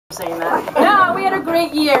saying that. No, we had a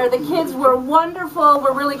great year. The kids were wonderful.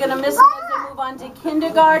 We're really going to miss them as they move on to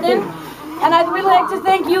kindergarten. And I'd really like to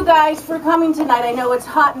thank you guys for coming tonight. I know it's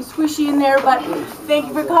hot and squishy in there, but thank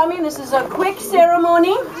you for coming. This is a quick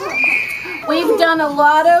ceremony. We've done a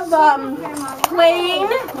lot of playing,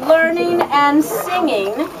 learning, and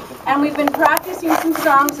singing. And we've been practicing some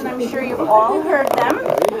songs, and I'm sure you've all heard them.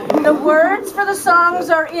 The words for the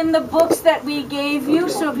songs are in the books that we gave you,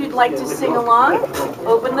 so if you'd like to sing along,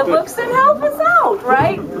 open the books and help us out,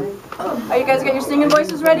 right? Are you guys got your singing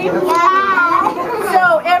voices ready? Yeah!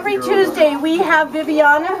 So every Tuesday we have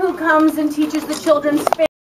Viviana who comes and teaches the children Spanish.